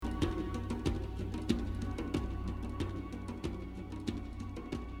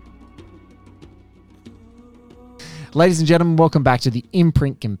Ladies and gentlemen, welcome back to the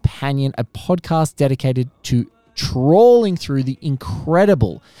Imprint Companion, a podcast dedicated to trawling through the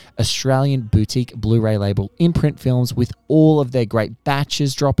incredible Australian boutique Blu-ray label Imprint Films with all of their great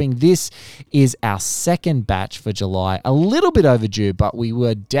batches dropping. This is our second batch for July, a little bit overdue, but we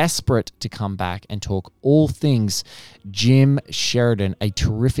were desperate to come back and talk all things Jim Sheridan, a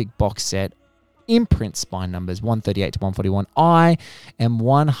terrific box set. Imprint spine numbers 138 to 141. I am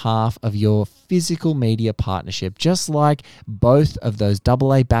one half of your physical media partnership, just like both of those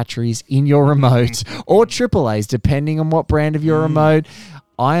AA batteries in your remote or AAAs, depending on what brand of your remote.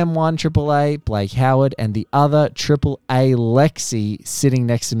 I am one AAA, Blake Howard, and the other AAA Lexi sitting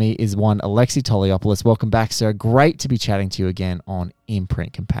next to me is one Alexi Toliopoulos. Welcome back, sir. Great to be chatting to you again on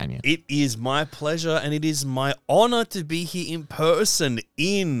Imprint Companion. It is my pleasure and it is my honor to be here in person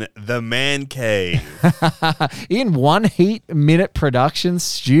in the man cave. In One Heat Minute Productions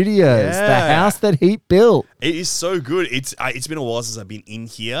Studios, the house that Heat built. It is so good. It's been a while since I've been in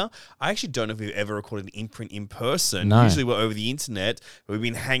here. I actually don't know if we've ever recorded an Imprint in person. No. Usually we're over the internet. But we've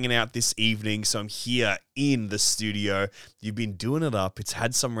been hanging out this evening, so I'm here in the studio. You've been doing it up. It's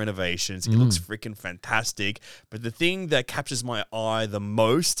had some renovations. It looks freaking fantastic. But the thing that captures my eye the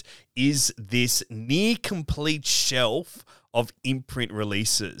most is this near complete shelf of Imprint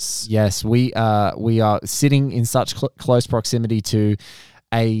releases. Yes, we are sitting in such close proximity to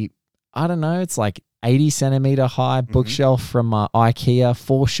it's like 80 centimeter high bookshelf from IKEA,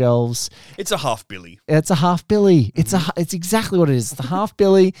 4 shelves. It's a half billy. It's a half billy. It's exactly what it is. It's a half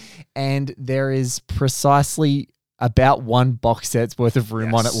billy, and there is precisely about one box set's worth of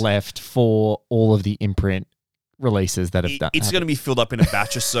room on it left for all of the Imprint releases that have done. It's going to be filled up in a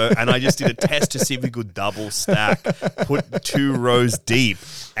batch or so, and I just did a test to see if we could double stack, put 2 rows deep,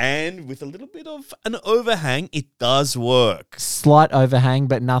 and with a little bit of an overhang, it does work. Slight overhang,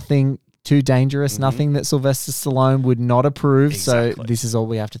 but nothing too dangerous, nothing that Sylvester Stallone would not approve. Exactly. So this is all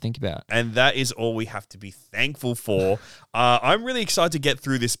we have to think about. And that is all we have to be thankful for. I'm really excited to get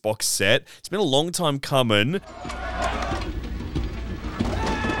through this box set. It's been a long time coming.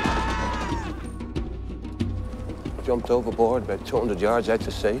 Jumped overboard about 200 yards out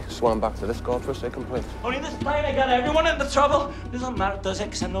to sea, swam back to this God for a second place. Only this plane, I got everyone into trouble. It doesn't matter, does it?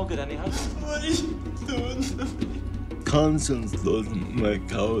 'Cause I'm no good anyhow. What are you doing? Conscience doesn't make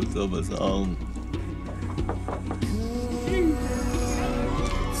cowards of us own.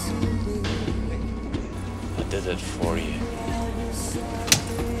 I did it for you.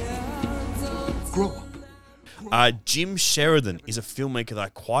 Grow up. Jim Sheridan is a filmmaker that I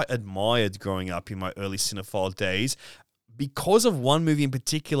quite admired growing up in my early cinephile days because of one movie in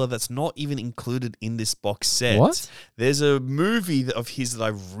particular that's not even included in this box set. What? There's a movie of his that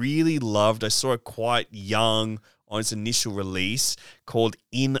I really loved. I saw it quite young on its initial release called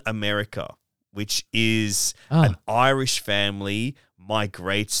In America, which is an Irish family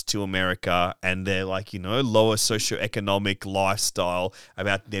migrates to America and they're like, lower socioeconomic lifestyle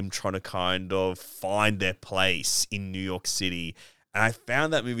about them trying to kind of find their place in New York City. And I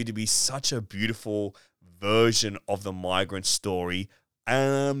found that movie to be such a beautiful version of the migrant story.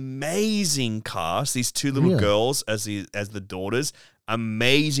 An amazing cast. These 2 little girls as the daughters.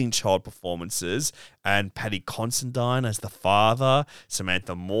 Amazing child performances, and Paddy Considine as the father,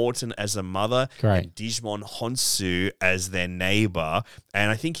 Samantha Morton as the mother, and Digimon Honsu as their neighbor.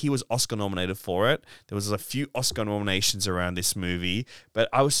 And I think he was Oscar nominated for it. There was a few Oscar nominations around this movie, but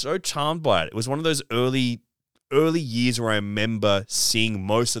I was so charmed by it. It was one of those early years where I remember seeing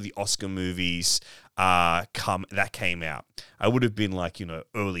most of the Oscar movies that came out. I would have been like,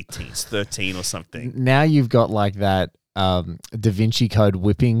 early teens, 13 or something. Now you've got like that Da Vinci Code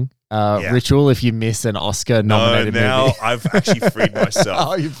whipping ritual if you miss an Oscar nominated movie. Now I've actually freed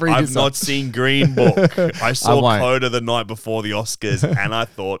myself. You freed I've yourself. not seen Green Book. I saw Coda the night before the Oscars and I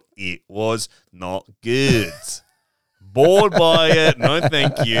thought it was not good. Bored by it. No,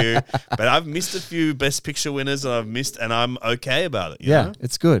 thank you. But I've missed a few Best Picture winners and I'm okay about it. You know?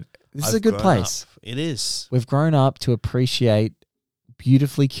 It's good. This is a good place. It is. We've grown up to appreciate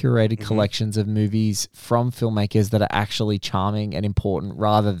beautifully curated collections of movies from filmmakers that are actually charming and important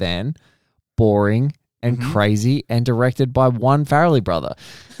rather than boring and crazy and directed by one Farrelly brother.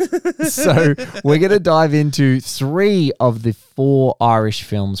 So we're going to dive into 3 of the 4 Irish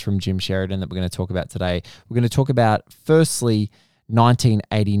films from Jim Sheridan that we're going to talk about today. We're going to talk about, firstly,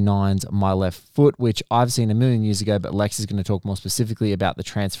 1989's My Left Foot, which I've seen a million years ago, but Lex is going to talk more specifically about the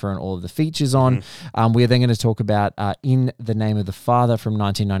transfer and all of the features on. We are then going to talk about In the Name of the Father from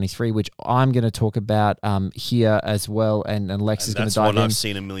 1993, which I'm going to talk about here as well, and Lex is going to dive in. That's what I've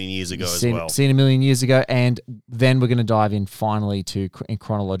seen a million years ago as well. Seen a million years ago, and then we're going to dive in finally to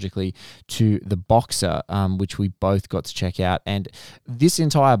chronologically to The Boxer, which we both got to check out. And this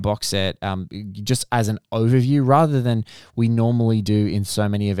entire box set, just as an overview, rather than we normally do in so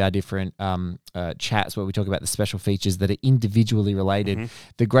many of our different chats where we talk about the special features that are individually related.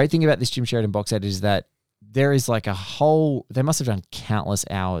 The great thing about this Jim Sheridan box set is that there is like they must have done countless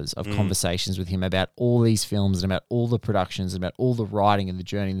hours of conversations with him about all these films and about all the productions and about all the writing and the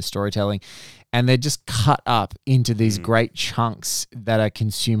journey and the storytelling. And they're just cut up into these great chunks that are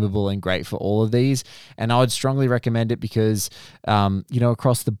consumable and great for all of these. And I would strongly recommend it because,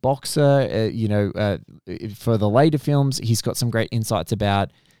 across The Boxer, for the later films, he's got some great insights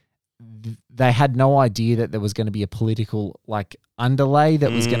about they had no idea that there was going to be a political underlay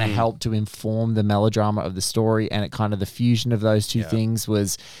that was going to help to inform the melodrama of the story, and it kind of the fusion of those two things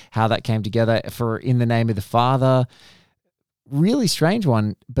was how that came together. For In the Name of the Father, really strange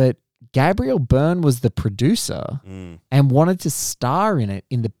one, but Gabriel Byrne was the producer and wanted to star in it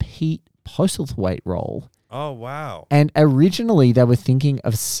in the Pete Postlethwaite role. Oh wow! And originally they were thinking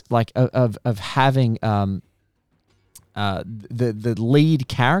of having the lead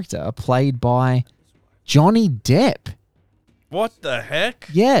character played by Johnny Depp. What the heck?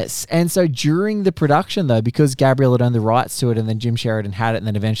 Yes. And so during the production, though, because Gabriel had owned the rights to it and then Jim Sheridan had it, and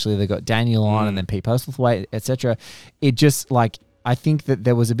then eventually they got Daniel on and then Pete Postlethwaite, etc., it just I think that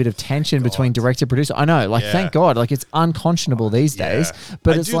there was a bit of tension between director and producer. I know, thank God. It's unconscionable these days.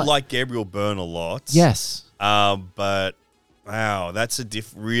 But I do like Gabriel Byrne a lot. Yes. But wow, that's a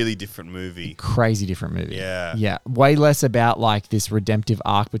really different movie. Crazy different movie. Yeah. Yeah. Way less about this redemptive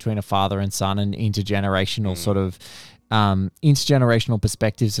arc between a father and son and intergenerational sort of intergenerational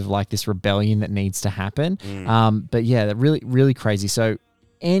perspectives of this rebellion that needs to happen. But yeah, really, really crazy. So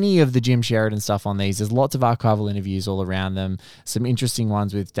any of the Jim Sheridan stuff on these, there's lots of archival interviews all around them. Some interesting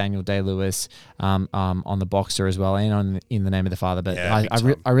ones with Daniel Day-Lewis on The Boxer as well, and on In the Name of the Father. But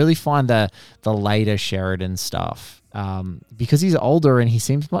I really find the later Sheridan stuff, because he's older and he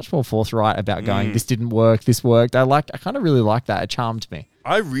seems much more forthright about going, this didn't work, this worked. I kind of really like that. It charmed me.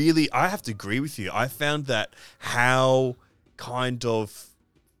 I have to agree with you. I found that how kind of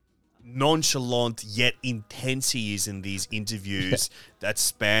nonchalant yet intense he is in these interviews that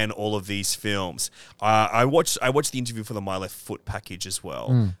span all of these films. I watched the interview for the My Left Foot package as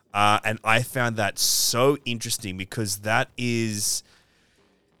well, and I found that so interesting because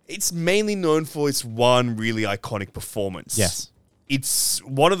it's mainly known for its one really iconic performance. Yes, it's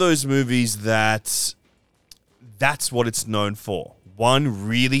one of those movies that's what it's known for. One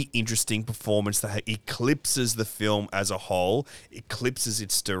really interesting performance that eclipses the film as a whole, eclipses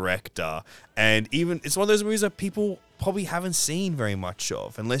its director, and even it's one of those movies that people probably haven't seen very much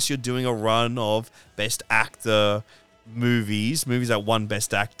of, unless you're doing a run of Best Actor movies that won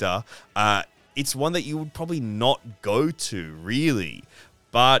Best Actor. It's one that you would probably not go to, really.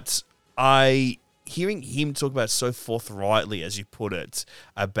 But hearing him talk about so forthrightly, as you put it,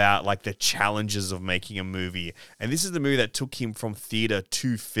 about the challenges of making a movie. And this is the movie that took him from theater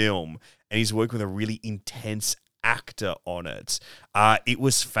to film, and he's working with a really intense actor on it. It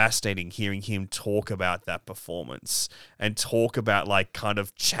was fascinating hearing him talk about that performance and talk about kind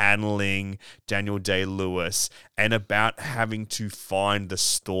of channeling Daniel Day-Lewis and about having to find the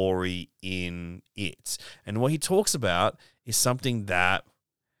story in it. And what he talks about is something that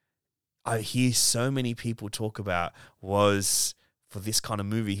I hear so many people talk about was for this kind of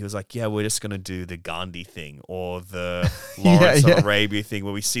movie. He was like, yeah, we're just going to do the Gandhi thing or the Lawrence of Arabia thing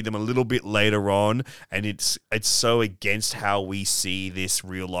where we see them a little bit later on and it's so against how we see this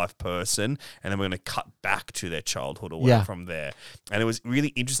real life person, and then we're going to cut back to their childhood or whatever from there. And it was really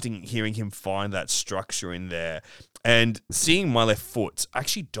interesting hearing him find that structure in there. And seeing My Left Foot, I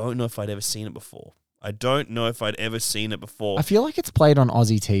actually don't know if I'd ever seen it before. I don't know if I'd ever seen it before. I feel like it's played on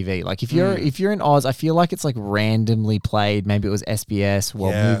Aussie TV. If you're in Oz, I feel like it's randomly played. Maybe it was SBS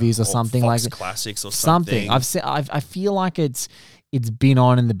World Movies or something Fox like that. Classics or something. I feel like it's been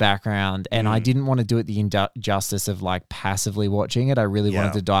on in the background, and I didn't want to do it the injustice of passively watching it. I really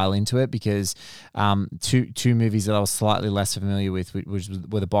wanted to dial into it because two movies that I was slightly less familiar with, which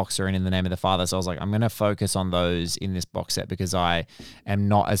were The Boxer and In the Name of the Father. So I was like, I'm going to focus on those in this box set because I am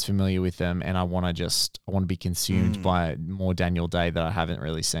not as familiar with them, and I want to be consumed by more Daniel Day that I haven't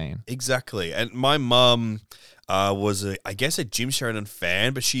really seen. Exactly. And my mum was a Jim Sheridan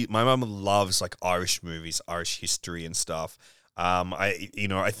fan, but my mum loves Irish movies, Irish history and stuff.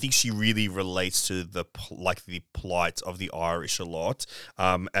 I think she really relates to the plight of the Irish a lot.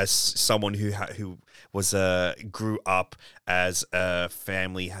 As someone who grew up as a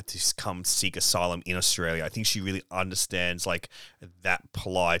family had to come seek asylum in Australia, I think she really understands like that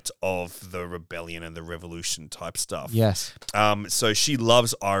plight of the rebellion and the revolution type stuff. Yes. So she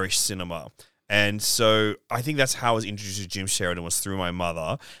loves Irish cinema. And so I think that's how I was introduced to Jim Sheridan, was through my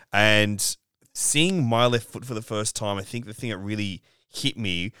mother. And seeing My Left Foot for the first time, I think the thing that really hit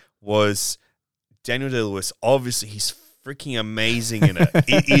me was Daniel Day-Lewis. Obviously, he's freaking amazing in it.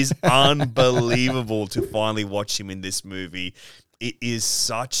 It is unbelievable to finally watch him in this movie. It is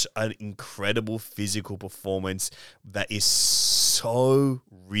such an incredible physical performance that is so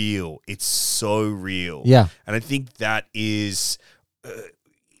real. It's so real. Yeah. And I think that is...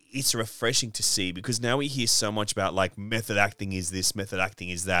 it's refreshing to see, because now we hear so much about like method acting is this, method acting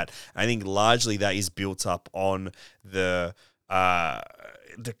is that. I think largely that is built up on the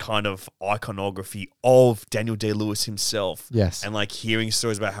kind of iconography of Daniel Day-Lewis himself. Yes. And like hearing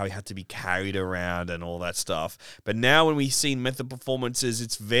stories about how he had to be carried around and all that stuff. But now when we see method performances,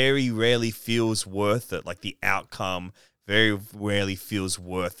 it's very rarely feels worth it. Like the outcome very rarely feels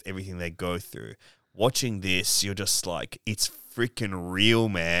worth everything they go through. Watching this, you're just like, it's freaking real,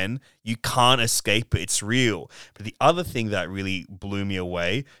 man. You can't escape it. It's real. But the other thing that really blew me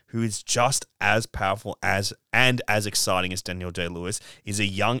away, who is just as powerful as exciting as Daniel Day-Lewis, is a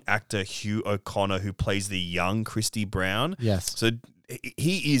young actor, Hugh O'Connor, who plays the young Christy Brown. Yes. So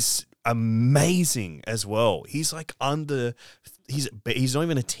he is amazing as well. He's like he's not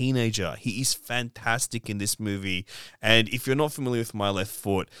even a teenager. He is fantastic in this movie. And if you're not familiar with My Left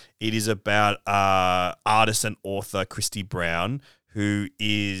Foot, it is about artist and author Christy Brown, who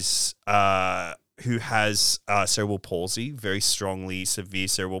has cerebral palsy, very strongly severe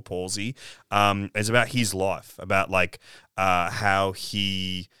cerebral palsy. It's about his life, about like how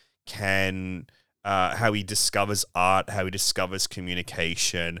he discovers art, how he discovers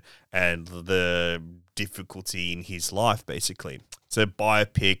communication, and the difficulty in his life, basically. It's a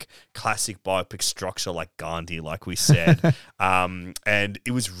biopic, classic biopic structure like Gandhi, like we said. And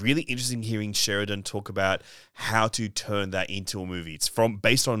it was really interesting hearing Sheridan talk about how to turn that into a movie. It's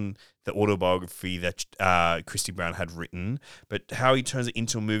based on the autobiography that Christy Brown had written, but how he turns it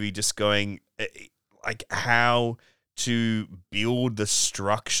into a movie, just going like how to build the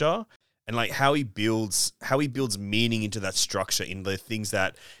structure. And like how he builds meaning into that structure, in the things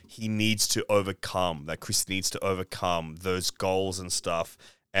that he needs to overcome, that Chris needs to overcome, those goals and stuff.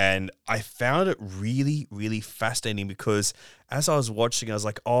 And I found it really, really fascinating, because as I was watching, I was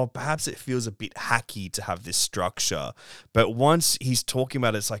like, oh, perhaps it feels a bit hacky to have this structure. But once he's talking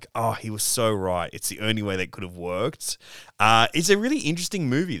about it, it's like, oh, he was so right. It's the only way that could have worked. It's a really interesting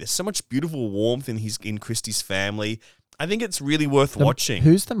movie. There's so much beautiful warmth in Christy's family. I think it's really worth watching.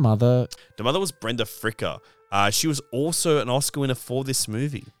 Who's the mother? The mother was Brenda Fricker. She was also an Oscar winner for this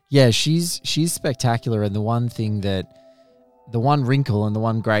movie. Yeah, she's spectacular. And the one wrinkle and the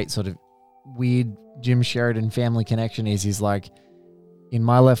one great sort of weird Jim Sheridan family connection is like, in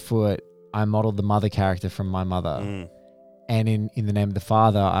My Left Foot, I modeled the mother character from my mother. And in The Name of the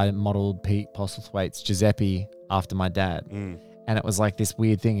Father, I modeled Pete Postlethwaite's Giuseppe after my dad. And it was like this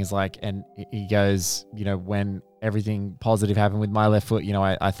weird thing is like, and he goes, when everything positive happened with My Left Foot,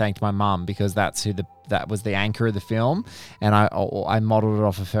 I thanked my mum, because that was the anchor of the film. And I modeled it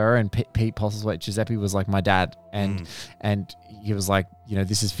off of her, and Pete Postlethwaite Giuseppe was like my dad. And he was like,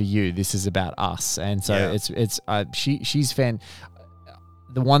 this is for you. This is about us. And so she's fan.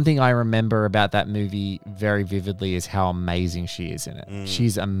 The one thing I remember about that movie very vividly is how amazing she is in it.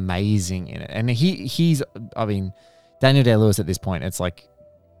 She's amazing in it. And Daniel Day-Lewis at this point, it's like,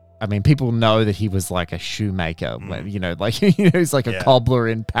 people know that he was like a shoemaker, he's like a cobbler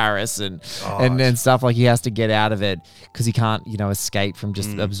in Paris and stuff. Like, he has to get out of it because he can't, escape from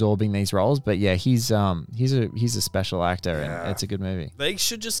just absorbing these roles. But yeah, he's a special actor, and it's a good movie. They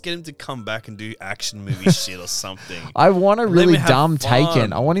should just get him to come back and do action movie shit or something. I want a really dumb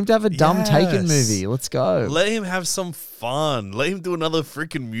Taken. I want him to have a dumb Taken movie. Let's go. Let him have some fun. Let him do another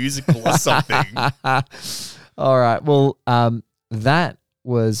freaking musical or something. All right. Well, that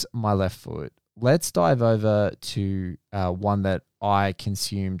was My Left Foot. Let's dive over to one that I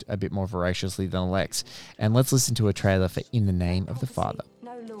consumed a bit more voraciously than Lex, and let's listen to a trailer for In the Name of the Father.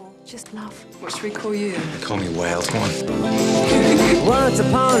 No law, just love. What should we call you? Call me Wild One. Once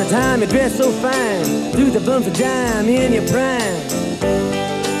upon a time you dressed so fine, threw the bumps of dime in your prime.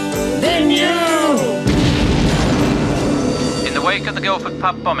 Then you... In the wake of the Guildford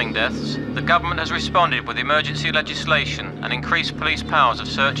pub bombing deaths, the government has responded with emergency legislation and increased police powers of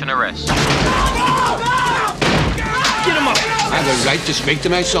search and arrest. Get him up! I have a right to speak to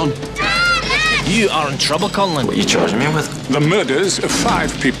my son. You are in trouble, Conlon. What are you charging me with? The murders of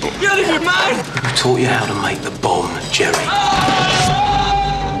 5 people. You're out of your mind! Who taught you how to make the bomb, Jerry?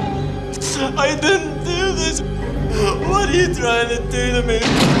 I didn't do this. What are you trying to do to me?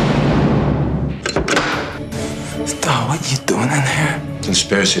 Stop, what are you doing in here?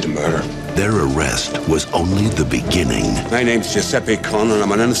 Conspiracy to murder. Their arrest was only the beginning My name's Giuseppe Conlon.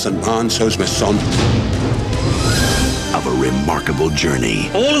 I'm an innocent man, so's my son. of a remarkable journey.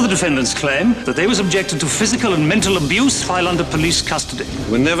 All of the defendants claim that they were subjected to physical and mental abuse while under police custody.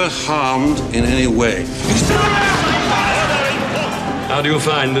 We're never harmed in any way. How do you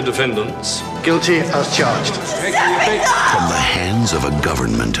find the defendants? Guilty as charged. From the hands of a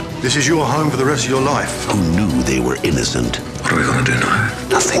government This is your home for the rest of your life. who knew they were innocent, What are we gonna do now?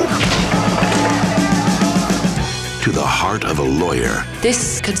 nothing, to the heart of a lawyer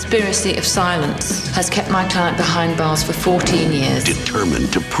This conspiracy of silence has kept my client behind bars for 14 years.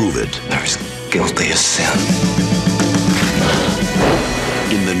 determined to prove it. They're as guilty as sin.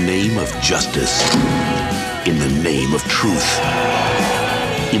 In the name of justice, in the name of truth,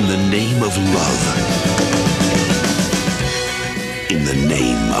 in the name of love, in the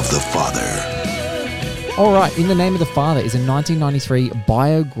name of the Father. All right, In the Name of the Father is a 1993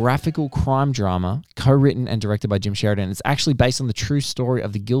 biographical crime drama co-written and directed by Jim Sheridan. It's actually based on the true story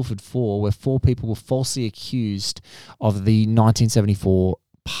of the Guildford Four, where 4 people were falsely accused of the 1974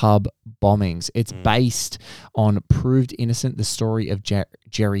 pub bombings. It's based on Proved Innocent, the story of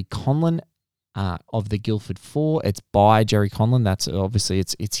Jerry Conlon, of the Guildford Four. It's by Jerry Conlon. That's obviously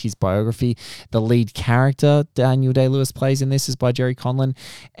it's his biography. The lead character Daniel Day-Lewis plays in this is by Jerry Conlon,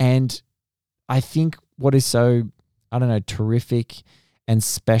 and I think what is so, I don't know, terrific and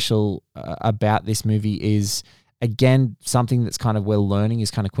special about this movie is, again, something that's kind of we're learning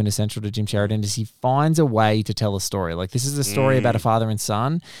is kind of quintessential to Jim Sheridan, is he finds a way to tell a story. Like, this is a story about a father and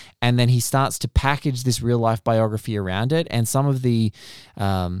son, and then he starts to package this real life biography around it, and some of the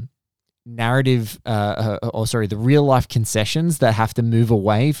narrative, the real life concessions that have to move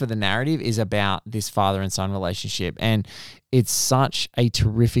away for the narrative is about this father and son relationship. And it's such a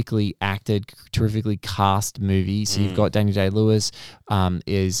terrifically acted, terrifically cast movie. So you've got Daniel Day-Lewis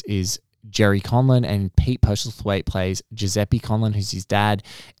is Jerry Conlon, and Pete Postlethwaite plays Giuseppe Conlon, who's his dad.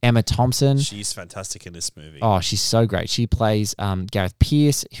 Emma Thompson. She's fantastic in this movie. Oh, she's so great. She plays Gareth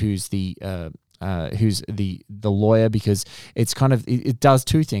Pierce, who's the lawyer, because it's kind of, it does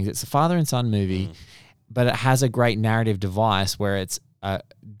 2 things. It's a father and son movie, but it has a great narrative device where it's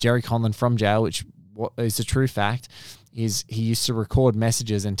Jerry Conlon from jail, which is a true fact, is he used to record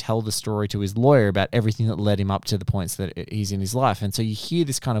messages and tell the story to his lawyer about everything that led him up to the points that he's in his life. And so you hear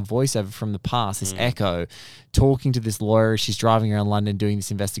this kind of voiceover from the past, this echo, talking to this lawyer. She's driving around London doing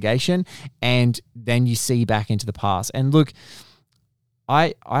this investigation, and then you see back into the past. And look,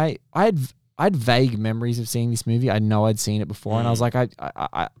 I had vague memories of seeing this movie. I know I'd seen it before, and I was like,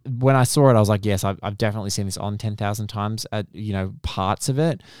 I when I saw it, I was like, yes, I've definitely seen this on 10,000 times at, parts of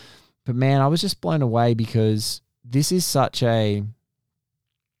it. But man, I was just blown away because this is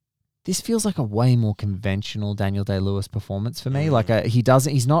this feels like a way more conventional Daniel Day-Lewis performance for me. Like he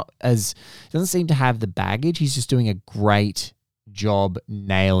doesn't seem to have the baggage. He's just doing a great job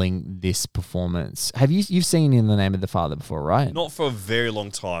nailing this performance. You've seen In the Name of the Father before, right? Not for a very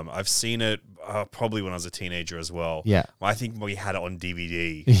long time. I've seen it probably when I was a teenager as well. Yeah. I think we had it on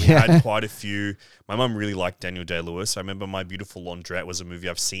DVD. We had quite a few. My mum really liked Daniel Day-Lewis. I remember My Beautiful Laundrette was a movie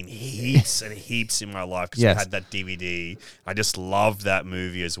I've seen heaps and heaps in my life because I had that DVD. I just loved that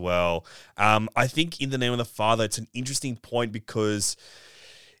movie as well. I think In the Name of the Father, it's an interesting point because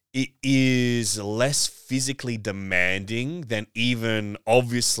it is less physically demanding than even,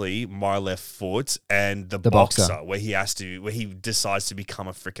 obviously, My Left Foot and the boxer, where he decides to become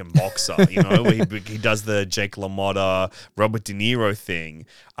a freaking boxer, where he does the Jake LaMotta, Robert De Niro thing.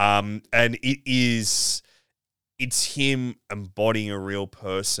 And it's him embodying a real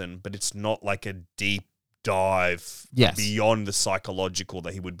person, but it's not like a deep dive beyond the psychological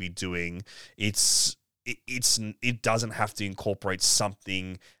that he would be doing. It doesn't have to incorporate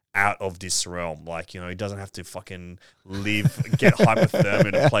something out of this realm. Like, he doesn't have to fucking get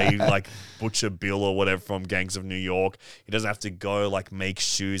hypothermia to play like Butcher Bill or whatever from Gangs of New York. He doesn't have to go like make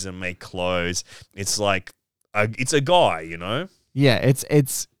shoes and make clothes. It's like, it's a guy, Yeah,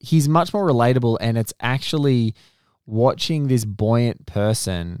 he's much more relatable, and it's actually watching this buoyant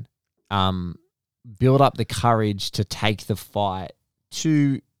person build up the courage to take the fight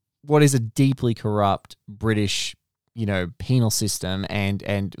to what is a deeply corrupt British penal system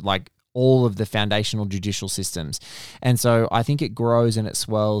and like all of the foundational judicial systems. And so I think it grows and it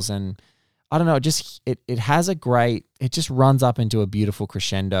swells, and I don't know, it has a great, it just runs up into a beautiful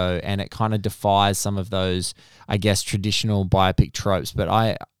crescendo, and it kind of defies some of those, I guess, traditional biopic tropes. But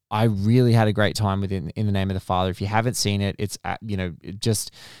I really had a great time with it, In the Name of the Father. If you haven't seen it, it's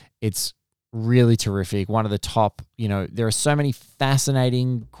it's really terrific. One of the top, there are so many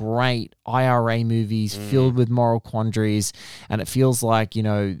fascinating, great IRA movies filled with moral quandaries, and it feels like,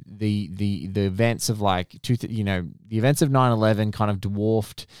 the events of the events of 9/11 kind of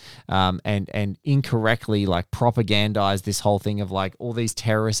dwarfed and incorrectly propagandized this whole thing of all these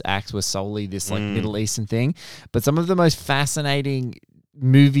terrorist acts were solely this Middle Eastern thing. But some of the most fascinating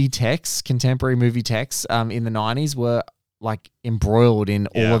contemporary movie texts in the 90s were embroiled in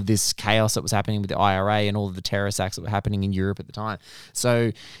all of this chaos that was happening with the IRA and all of the terrorist acts that were happening in Europe at the time.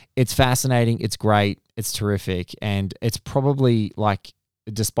 So it's fascinating. It's great. It's terrific. And it's probably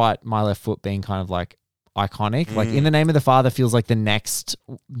despite My Left Foot being kind of iconic, In the Name of the Father feels like the next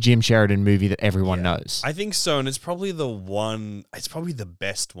Jim Sheridan movie that everyone knows. I think so, and it's probably the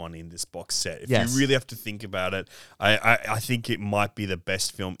best one in this box set. If Yes. you really have to think about it, I think it might be the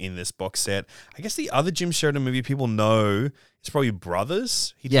best film in this box set. I guess the other Jim Sheridan movie people know is probably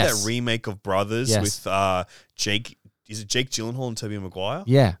Brothers. He did Yes. that remake of Brothers Yes. with Jake Gyllenhaal and Tobey Maguire?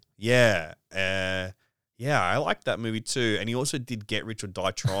 Yeah. Yeah. Yeah, I like that movie too. And he also did Get Rich or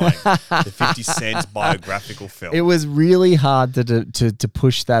Die Trying, the 50 Cent biographical film. It was really hard to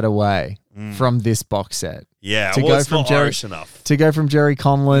push that away from this box set. Yeah, it's not Irish enough. To go from Jerry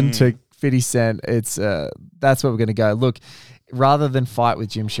Conlon to 50 Cent, it's that's where we're going to go. Look, rather than fight with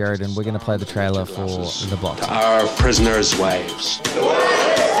Jim Sheridan, we're going to play the trailer for The Boxer. Our prisoners' wives.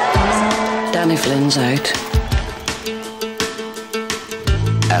 Danny Flynn's out.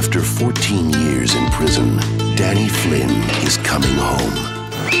 After 14 years in prison, Danny Flynn is coming home.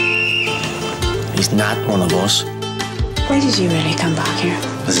 He's not one of us. Why did you really come back here?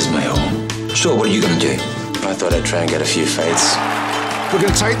 This is my home. So what are you going to do? I thought I'd try and get a few fights. We're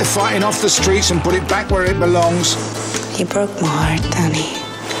going to take the fighting off the streets and put it back where it belongs. You broke my heart, Danny.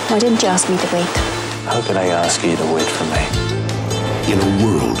 Why didn't you ask me to wait? How could I ask you to wait for me? In a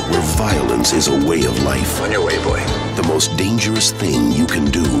world where violence is a way of life, On your way, boy. the most dangerous thing you can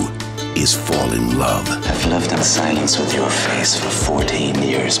do is fall in love. I've lived in silence with your face for 14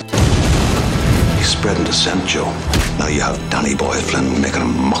 years. He's spreading dissent, Joe. Now you have Danny Boy Flynn making a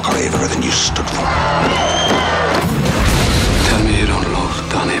mockery of everything you stood for. Tell me you don't love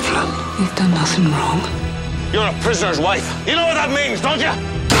Danny Flynn. You've done nothing wrong. You're a prisoner's wife. You know what that means, don't you?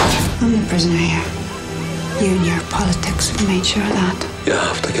 I'm the prisoner here. You and your politics have made sure of that. You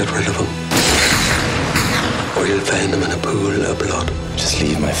have to get rid of him. Or you'll find him in a pool of blood. Just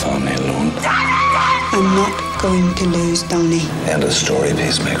leave my family alone. I'm not going to lose Danny. End of story,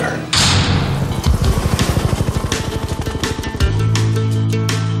 Peacemaker.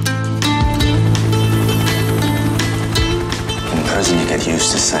 In prison, you get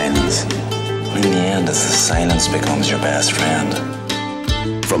used to silence. In the end, it's the silence becomes your best friend.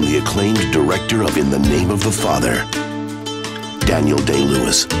 From the acclaimed director of In the Name of the Father, Daniel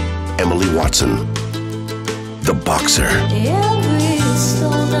Day-Lewis, Emily Watson, The Boxer.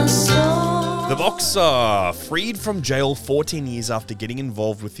 The Boxer. Freed from jail 14 years after getting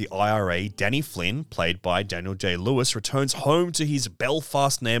involved with the IRA, Danny Flynn, played by Daniel Day-Lewis, returns home to his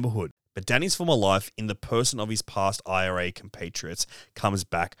Belfast neighborhood. But Danny's former life, in the person of his past IRA compatriots, comes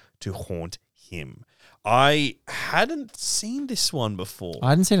back to haunt him. I hadn't seen this one before. I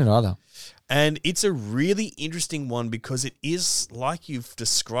hadn't seen it either. And it's a really interesting one because it is, like you've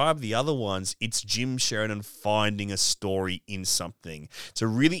described the other ones, it's Jim Sheridan finding a story in something. It's a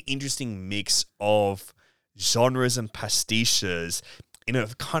really interesting mix of genres and pastiches in a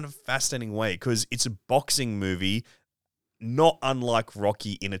kind of fascinating way because it's a boxing movie, not unlike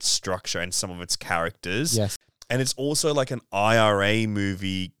Rocky in its structure and some of its characters. Yes. And it's also like an IRA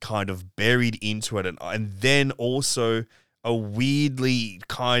movie kind of buried into it. And then also a weirdly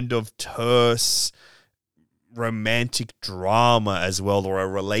kind of terse romantic drama as well, or a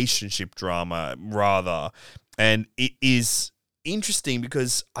relationship drama rather. And it is interesting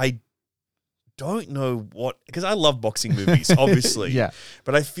because I don't know because I love boxing movies, obviously. Yeah.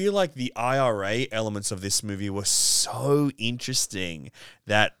 But I feel like the IRA elements of this movie were so interesting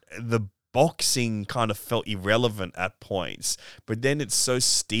that the boxing kind of felt irrelevant at points, but then it's so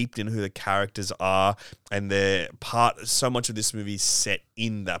steeped in who the characters are, and so much of this movie is set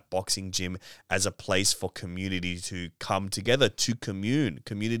in that boxing gym as a place for community to come together, to commune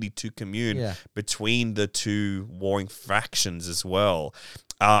between the two warring factions as well.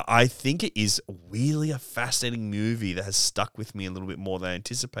 I think it is really a fascinating movie that has stuck with me a little bit more than I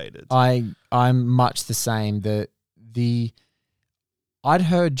anticipated. I'm much the same. I'd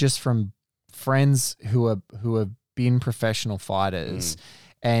heard just from friends who have been professional fighters,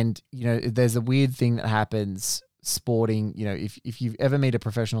 and there's a weird thing that happens sporting. If you ever meet a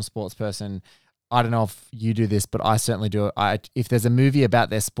professional sports person, I don't know if you do this, but I certainly do it. If there's a movie about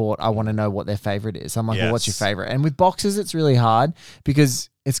their sport, I want to know what their favorite is. I'm like, well, what's your favorite? And with boxers, it's really hard because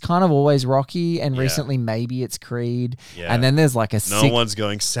it's kind of always Rocky, and recently maybe it's Creed. Yeah. And then there's like no one's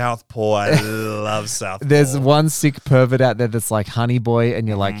going Southpaw. I love Southpaw. There's one sick pervert out there that's like Honey Boy, and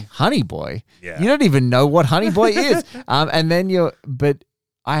you're like, Honey Boy? Yeah. You don't even know what Honey Boy is. And then but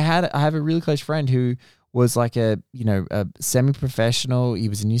I have a really close friend who was like a semi-professional. He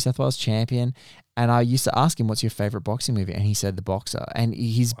was a New South Wales champion. And I used to ask him, what's your favorite boxing movie? And he said The Boxer. And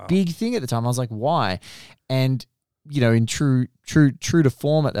his big thing at the time, I was like, why? And, in true to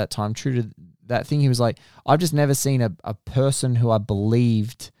form at that time, true to that thing, he was like, I've just never seen a person who I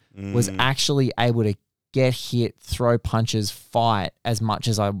believed was actually able to get hit, throw punches, fight as much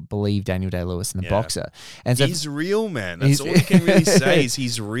as I believe Daniel Day-Lewis in The Boxer. And so he's real, man. That's all you can really say is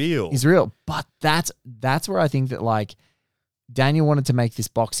he's real. He's real. But that's where I think that like Daniel wanted to make this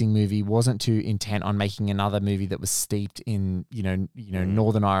boxing movie, wasn't too intent on making another movie that was steeped in,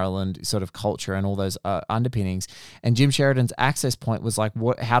 Northern Ireland sort of culture and all those underpinnings. And Jim Sheridan's access point was like,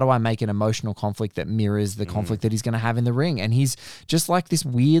 how do I make an emotional conflict that mirrors the conflict that he's going to have in the ring? And he's just like this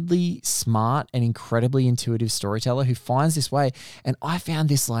weirdly smart and incredibly intuitive storyteller who finds this way. And I found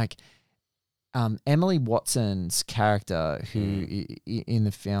this like Emily Watson's character who in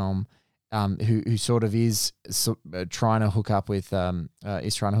the film, who sort of is trying to hook up with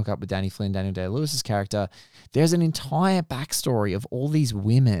Danny Flynn, Daniel Day-Lewis's character. There's an entire backstory of all these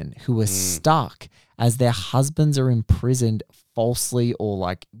women who are stuck as their husbands are imprisoned falsely or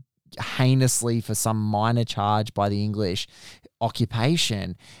like heinously for some minor charge by the English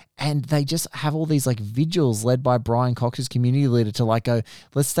occupation. And they just have all these like vigils led by Brian Cox's community leader to like go,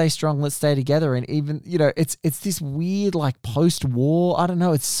 let's stay strong, let's stay together. And even, it's this weird like post-war, I don't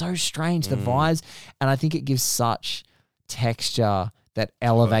know, it's so strange, the vibes. And I think it gives such texture that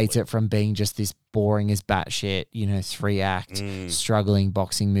elevates it from being just this boring as batshit, 3-act struggling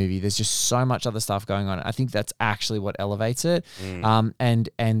boxing movie. There's just so much other stuff going on. I think that's actually what elevates it. And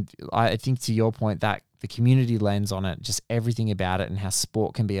I think to your point that the community lens on it, just everything about it and how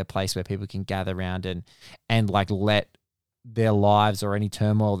sport can be a place where people can gather around and like let their lives or any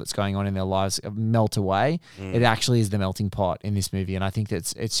turmoil that's going on in their lives melt away. It actually is the melting pot in this movie. And I think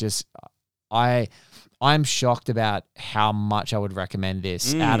that it's just, I'm shocked about how much I would recommend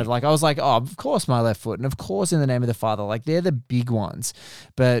this out of like, I was like, oh, of course My Left Foot and of course In the Name of the Father. Like they're the big ones.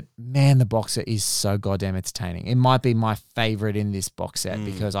 But man, The Boxer is so goddamn entertaining. It might be my favorite in this box set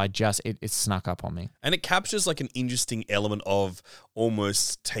because it snuck up on me. And it captures like an interesting element of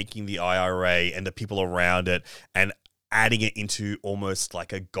almost taking the IRA and the people around it and adding it into almost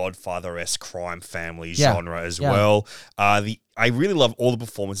like a Godfather-esque crime family genre as well. I really love all the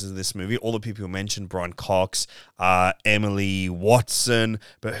performances in this movie, all the people who mentioned, Brian Cox, Emily Watson,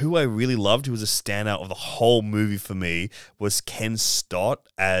 but who I really loved, who was a standout of the whole movie for me, was Ken Stott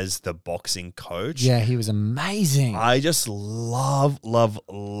as the boxing coach. Yeah, he was amazing. I just love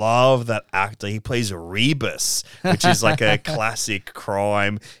that actor. He plays Rebus, which is like a classic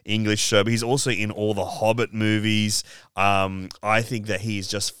crime English show, but he's also in all the Hobbit movies. I think that he's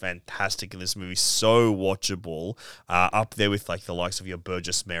just fantastic in this movie, so watchable, up there with like the likes of your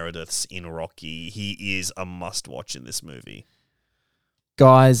Burgess Merediths in Rocky. He is a must-watch in this movie.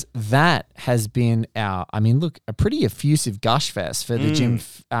 Guys, that has been a pretty effusive gush fest for the Jim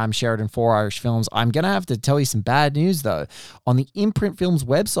Sheridan 4 Irish Films. I'm going to have to tell you some bad news, though. On the Imprint Films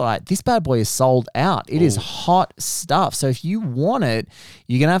website, this bad boy is sold out. It is hot stuff. So if you want it,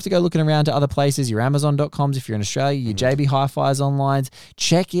 you're going to have to go looking around to other places, your Amazon.coms if you're in Australia, your JB Hi-Fi's online.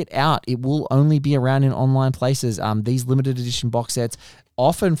 Check it out. It will only be around in online places. These limited edition box sets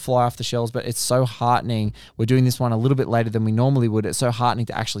often fly off the shelves, but it's so heartening. We're doing this one a little bit later than we normally would. It's so heartening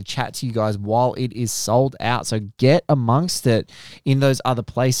to actually chat to you guys while it is sold out. So get amongst it in those other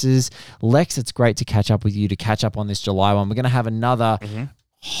places. Lex, it's great to catch up with you, to catch up on this July one. We're going to have another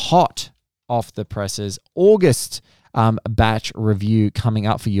hot off the presses August batch review coming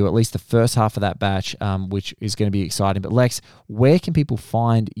up for you, at least the first half of that batch, which is going to be exciting. But Lex, where can people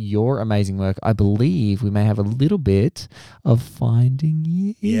find your amazing work? I believe we may have a little bit of Finding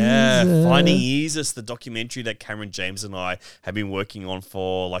Jesus. Yeah, Finding Jesus, the documentary that Cameron James and I have been working on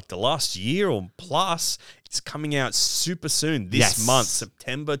for like the last year or plus. It's coming out super soon this month,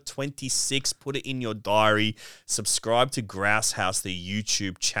 September 26th. Put it in your diary. Subscribe to Grouse House, the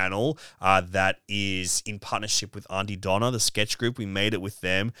YouTube channel that is in partnership with Auntie Donna, the sketch group. We made it with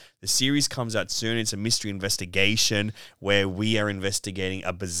them. The series comes out soon. It's a mystery investigation where we are investigating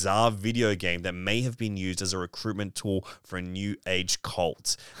a bizarre video game that may have been used as a recruitment tool for a new age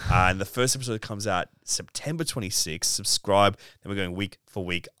cult. And the first episode comes out September 26th. Subscribe. Then we're going week for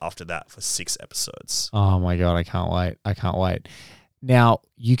week after that for 6 episodes. Oh my God, I can't wait. I can't wait. Now,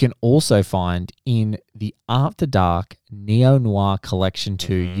 you can also find in the After Dark Neo-Noir Collection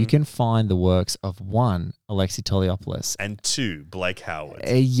 2, you can find the works of 1, Alexi Toliopoulos. And 2, Blake Howard.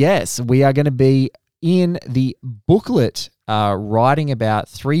 Yes, we are going to be in the booklet writing about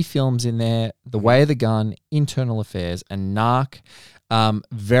 3 films in there, The Way of the Gun, Internal Affairs, and Narc.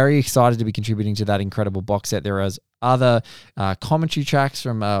 Very excited to be contributing to that incredible box set. There is other commentary tracks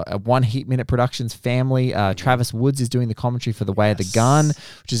from a One Heat Minute Productions family. Travis Woods is doing the commentary for The Way of the Gun,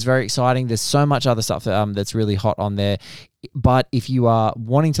 which is very exciting. There's so much other stuff that's really hot on there. But if you are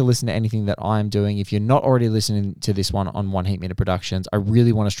wanting to listen to anything that I'm doing, if you're not already listening to this one on One Heat Minute Productions, I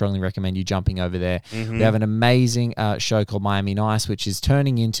really want to strongly recommend you jumping over there. We have an amazing show called Miami Nice, which is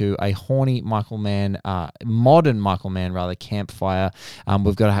turning into a horny Michael Mann, modern Michael Mann, rather, campfire.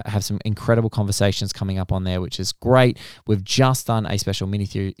 We've got to have some incredible conversations coming up on there, which is great. We've just done a special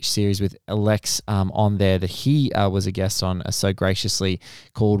mini-series with Alex on there that he was a guest on so graciously,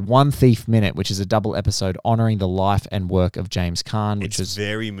 called One Thief Minute, which is a double episode honoring the life and work of James Caan, which was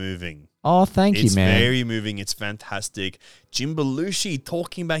very moving. Oh, thank you, man. It's very moving. It's fantastic. Jim Belushi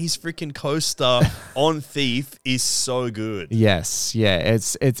talking about his freaking co-star on Thief is so good. Yes, yeah.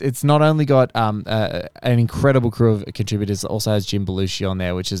 It's not only got an incredible crew of contributors, it also has Jim Belushi on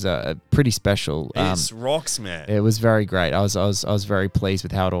there, which is a pretty special. It rocks, man. It was very great. I was very pleased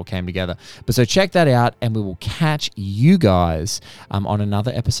with how it all came together. But so check that out, and we will catch you guys on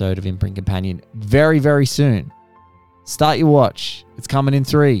another episode of Imprint Companion very, very soon. Start your watch. It's coming in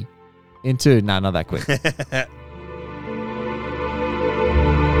 3, in 2. No, not that quick.